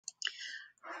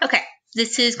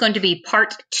This is going to be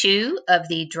part 2 of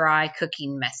the dry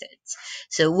cooking methods.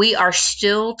 So we are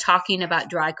still talking about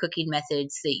dry cooking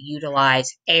methods that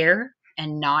utilize air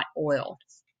and not oil.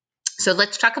 So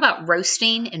let's talk about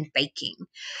roasting and baking.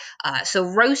 So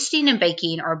roasting and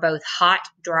baking are both hot,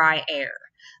 dry air.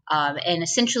 And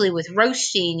essentially with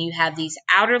roasting, you have these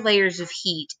outer layers of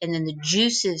heat, and then the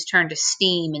juices turn to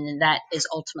steam, and then that is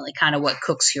ultimately kind of what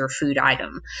cooks your food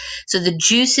item. So the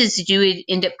juices do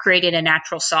end up creating a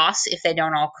natural sauce if they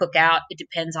don't all cook out. It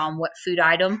depends on what food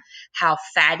item, how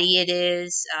fatty it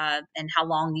is, and how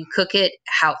long you cook it,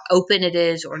 how open it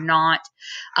is or not.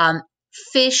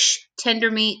 Fish,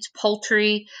 tender meats,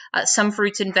 poultry, some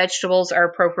fruits and vegetables are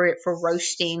appropriate for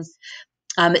roasting.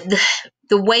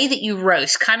 The way that you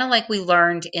roast, kind of like we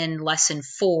learned in lesson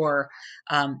 4,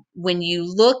 when you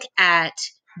look at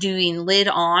doing lid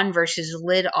on versus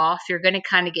lid off, you're going to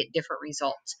kind of get different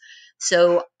results.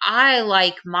 So I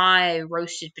like my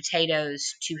roasted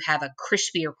potatoes to have a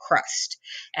crispier crust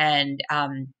and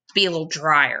be a little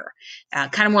drier,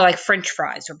 kind of more like French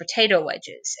fries or potato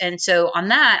wedges. And so on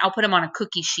that, I'll put them on a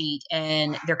cookie sheet,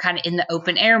 and they're kind of in the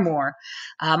open air more.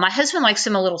 My husband likes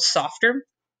them a little softer.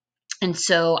 And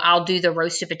so I'll do the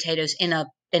roasted potatoes in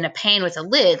a pan with a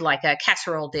lid, like a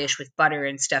casserole dish with butter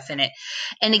and stuff in it.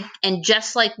 And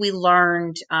just like we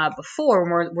learned before,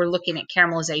 when we're looking at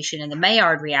caramelization and the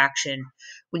Maillard reaction,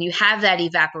 when you have that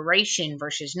evaporation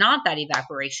versus not that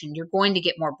evaporation, you're going to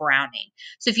get more browning.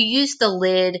 So if you use the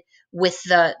lid with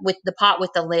the pot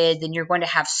with the lid, then you're going to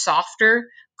have softer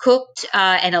cooked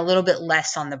and a little bit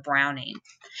less on the browning.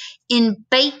 In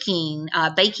baking,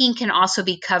 baking can also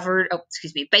be covered.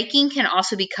 Baking can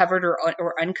also be covered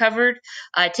or uncovered.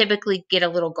 Typically, get a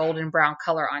little golden brown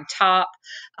color on top.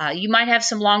 You might have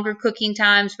some longer cooking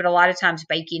times, but a lot of times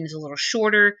baking is a little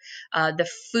shorter. The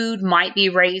food might be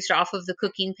raised off of the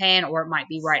cooking pan, or it might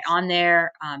be right on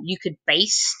there. You could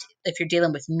baste. If you're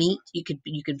dealing with meat, you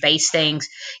could baste things,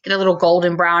 get a little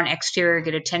golden brown exterior,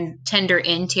 get a tender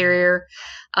interior.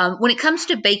 When it comes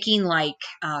to baking, like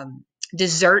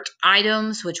dessert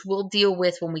items, which we'll deal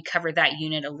with when we cover that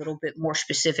unit a little bit more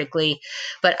specifically,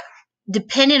 but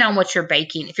depending on what you're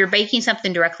baking, if you're baking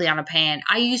something directly on a pan,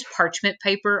 I use parchment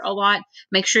paper a lot.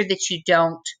 Make sure that you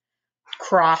don't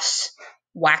cross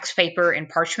wax paper and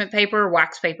parchment paper.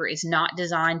 Wax paper is not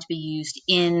designed to be used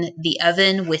in the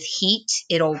oven with heat.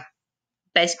 It'll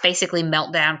basically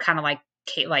melt down kind of like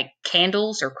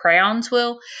candles or crayons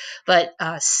will, but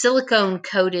silicone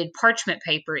coated parchment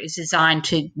paper is designed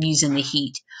to use in the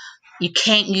heat. You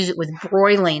can't use it with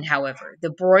broiling, however. The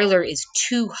broiler is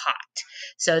too hot,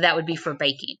 so that would be for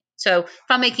baking. So if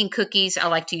I'm making cookies, I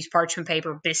like to use parchment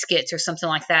paper, biscuits, or something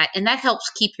like that, and that helps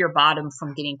keep your bottom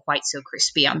from getting quite so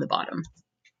crispy on the bottom.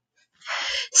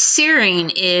 Searing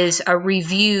is a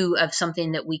review of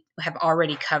something that we have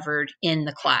already covered in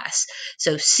the class.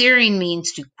 So searing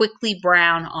means to quickly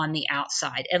brown on the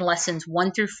outside. And lessons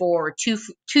 1 through 4, or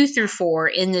 2 through 4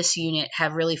 in this unit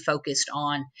have really focused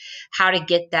on how to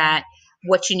get that,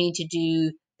 what you need to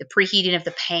do, the preheating of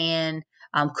the pan,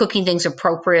 cooking things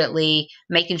appropriately,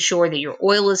 making sure that your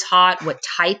oil is hot, what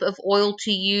type of oil to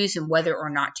use, and whether or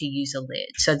not to use a lid.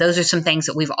 So those are some things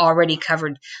that we've already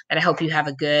covered that I hope you have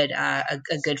a good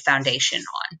foundation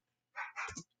on.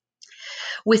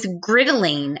 With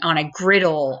griddling on a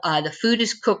griddle, the food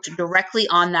is cooked directly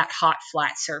on that hot,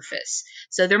 flat surface.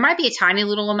 So there might be a tiny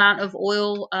little amount of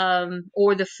oil,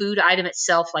 or the food item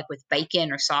itself, like with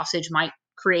bacon or sausage, might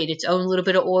create its own little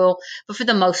bit of oil, but for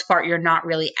the most part, you're not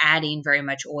really adding very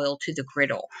much oil to the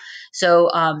griddle.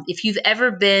 So if you've ever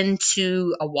been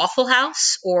to a Waffle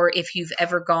House, or if you've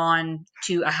ever gone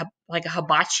to a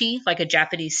hibachi, like a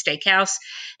Japanese steakhouse,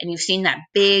 and you've seen that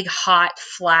big, hot,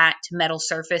 flat metal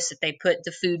surface that they put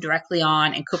the food directly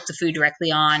on and cook the food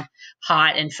directly on,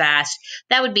 hot and fast,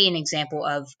 that would be an example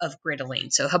of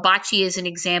griddling. So hibachi is an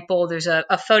example. There's a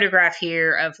photograph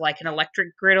here of like an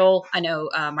electric griddle. I know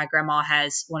my grandma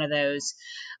has one of those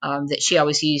that she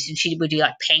always used, and she would do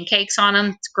like pancakes on them.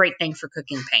 It's a great thing for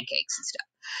cooking pancakes and stuff.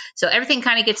 So everything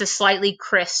kind of gets a slightly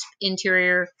crisp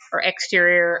interior or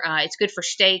exterior. It's good for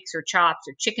steaks or chops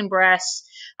or chicken breasts,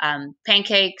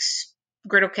 pancakes,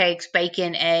 griddle cakes,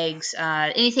 bacon, eggs,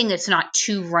 anything that's not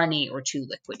too runny or too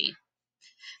liquidy.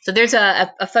 So there's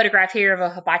a photograph here of a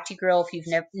hibachi grill if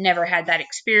you've never had that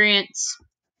experience.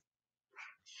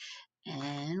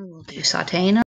 And we'll do sauteing.